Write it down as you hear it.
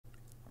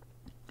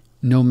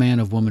No Man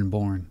of Woman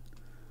Born.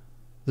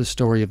 The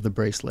Story of the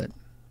Bracelet.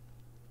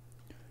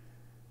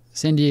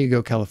 San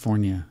Diego,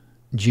 California,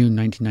 June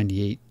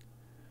 1998.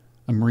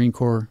 A Marine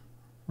Corps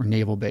or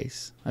Naval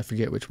base, I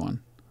forget which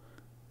one,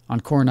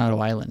 on Coronado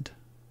Island,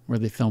 where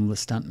they filmed The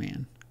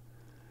Stuntman.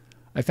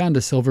 I found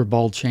a silver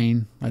ball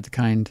chain, like the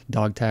kind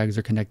dog tags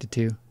are connected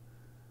to.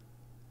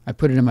 I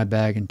put it in my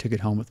bag and took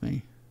it home with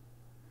me.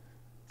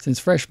 Since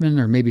freshman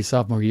or maybe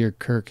sophomore year,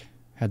 Kirk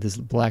had this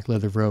black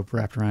leather rope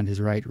wrapped around his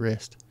right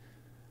wrist.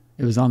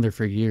 It was on there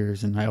for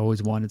years, and I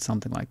always wanted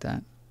something like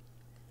that.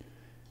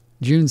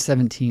 June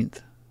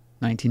 17th,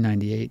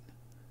 1998.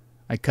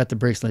 I cut the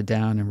bracelet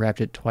down and wrapped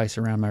it twice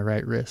around my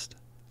right wrist.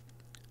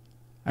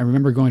 I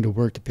remember going to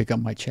work to pick up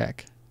my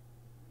check.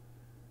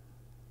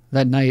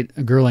 That night,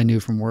 a girl I knew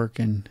from work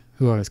and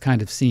who I was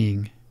kind of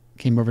seeing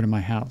came over to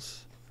my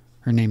house.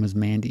 Her name was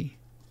Mandy.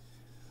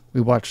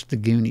 We watched The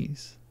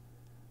Goonies,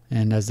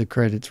 and as the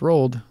credits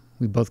rolled,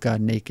 we both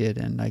got naked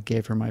and I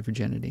gave her my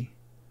virginity.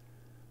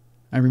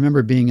 I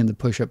remember being in the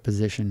push-up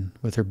position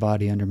with her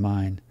body under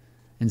mine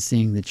and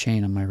seeing the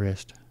chain on my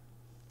wrist.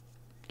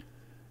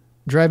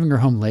 Driving her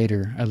home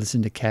later, I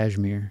listened to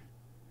Cashmere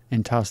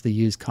and tossed the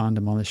used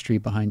condom on the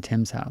street behind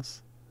Tim's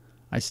house.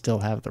 I still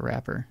have the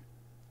wrapper.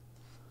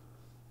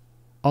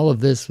 All of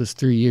this was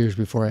 3 years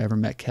before I ever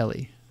met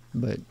Kelly,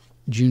 but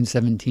June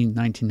 17,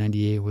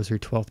 1998 was her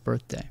 12th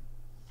birthday.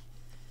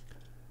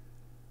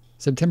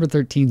 September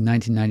 13,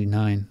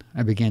 1999,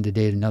 I began to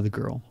date another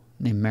girl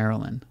named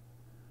Marilyn.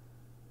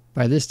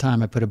 By this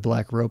time, I put a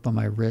black rope on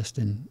my wrist,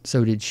 and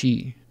so did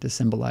she, to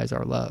symbolize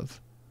our love.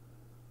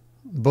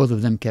 Both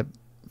of them kept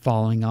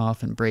falling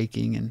off and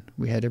breaking, and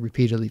we had to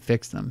repeatedly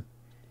fix them.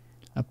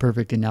 A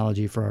perfect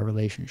analogy for our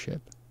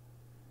relationship.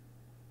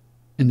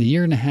 In the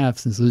year and a half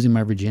since losing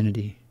my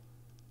virginity,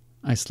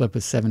 I slept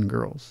with 7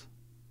 girls.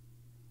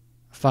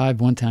 5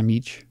 one time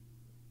each,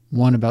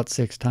 one about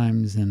 6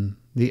 times, and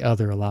the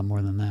other a lot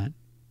more than that.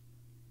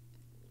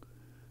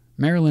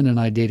 Marilyn and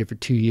I dated for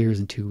 2 years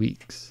and 2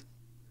 weeks,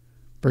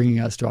 bringing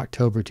us to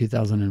October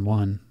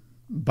 2001.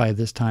 By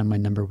this time, my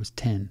number was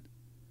 10.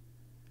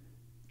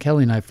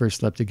 Kelly and I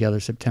first slept together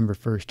September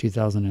 1st,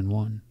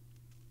 2001.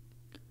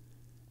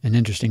 An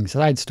interesting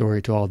side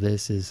story to all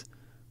this is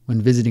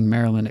when visiting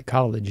Marilyn at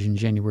college in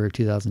January of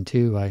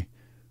 2002, I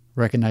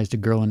recognized a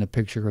girl in a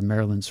picture of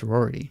Marilyn's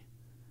sorority.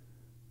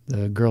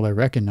 The girl I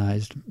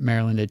recognized,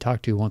 Marilyn had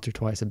talked to once or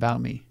twice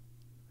about me.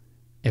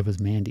 It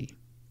was Mandy.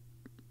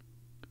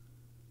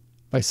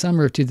 By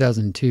summer of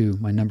 2002,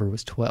 my number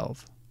was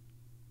 12.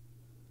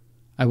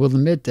 I will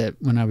admit that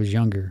when I was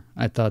younger,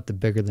 I thought the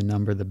bigger the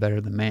number, the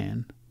better the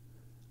man.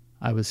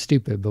 I was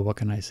stupid, but what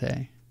can I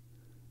say?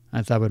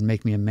 I thought it would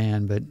make me a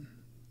man, but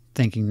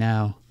thinking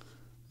now,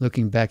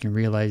 looking back and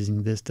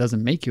realizing this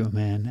doesn't make you a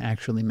man,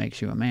 actually makes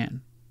you a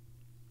man.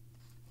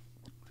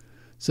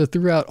 So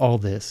throughout all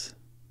this,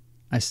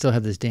 I still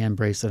had this damn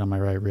bracelet on my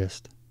right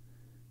wrist.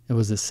 It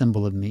was a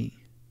symbol of me.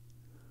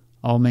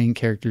 All main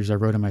characters I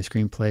wrote in my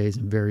screenplays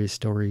and various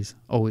stories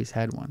always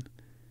had one.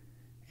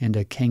 And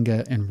a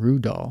Kanga and Rue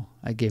doll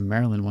I gave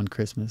Marilyn one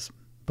Christmas.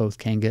 Both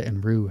Kanga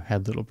and Rue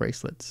had little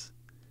bracelets.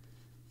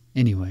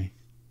 Anyway,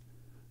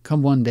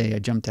 come one day I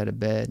jumped out of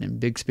bed and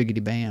big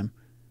spiggity bam,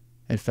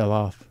 it fell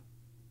off.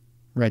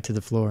 Right to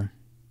the floor.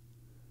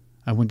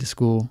 I went to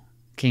school,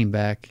 came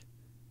back,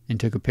 and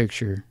took a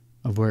picture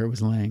of where it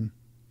was laying.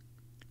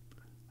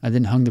 I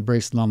then hung the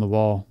bracelet on the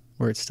wall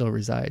where it still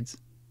resides.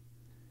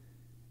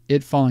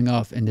 It falling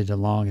off ended a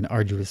long and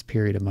arduous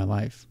period of my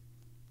life.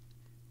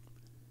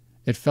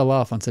 It fell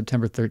off on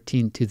September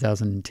 13,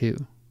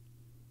 2002,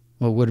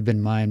 what would have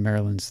been mine and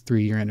Marilyn's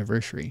 3-year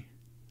anniversary.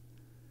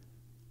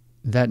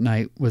 That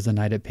night was the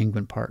night at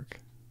Penguin Park,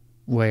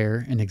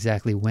 where and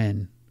exactly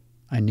when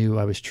I knew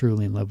I was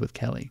truly in love with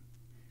Kelly.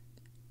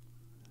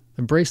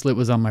 The bracelet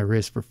was on my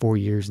wrist for 4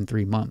 years and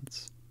 3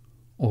 months,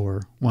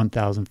 or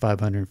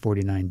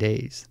 1,549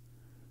 days,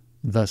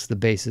 thus the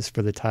basis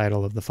for the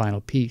title of the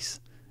final piece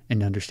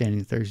in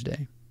Understanding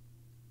Thursday.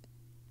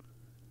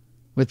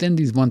 Within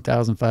these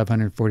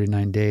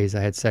 1,549 days,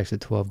 I had sex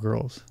with 12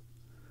 girls.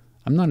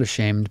 I'm not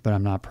ashamed, but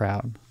I'm not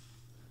proud.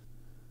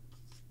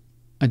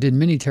 I did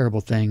many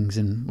terrible things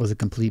and was a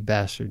complete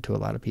bastard to a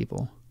lot of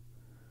people.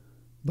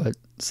 But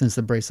since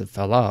the bracelet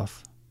fell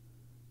off,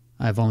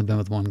 I've only been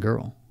with one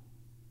girl.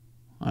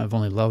 I've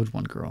only loved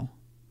one girl.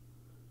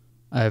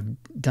 I've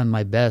done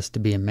my best to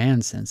be a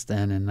man since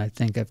then, and I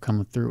think I've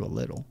come through a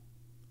little.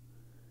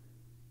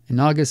 In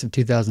August of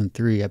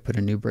 2003, I put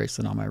a new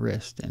bracelet on my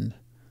wrist, and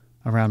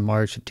around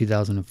March of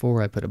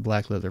 2004, I put a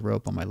black leather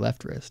rope on my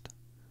left wrist.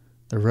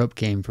 The rope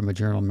came from a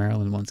journal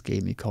Marilyn once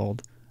gave me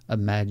called A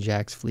Mad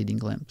Jack's Fleeting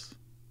Glimpse.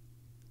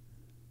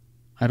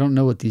 I don't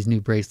know what these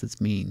new bracelets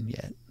mean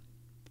yet,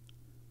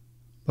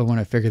 but when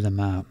I figure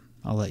them out,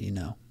 I'll let you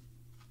know.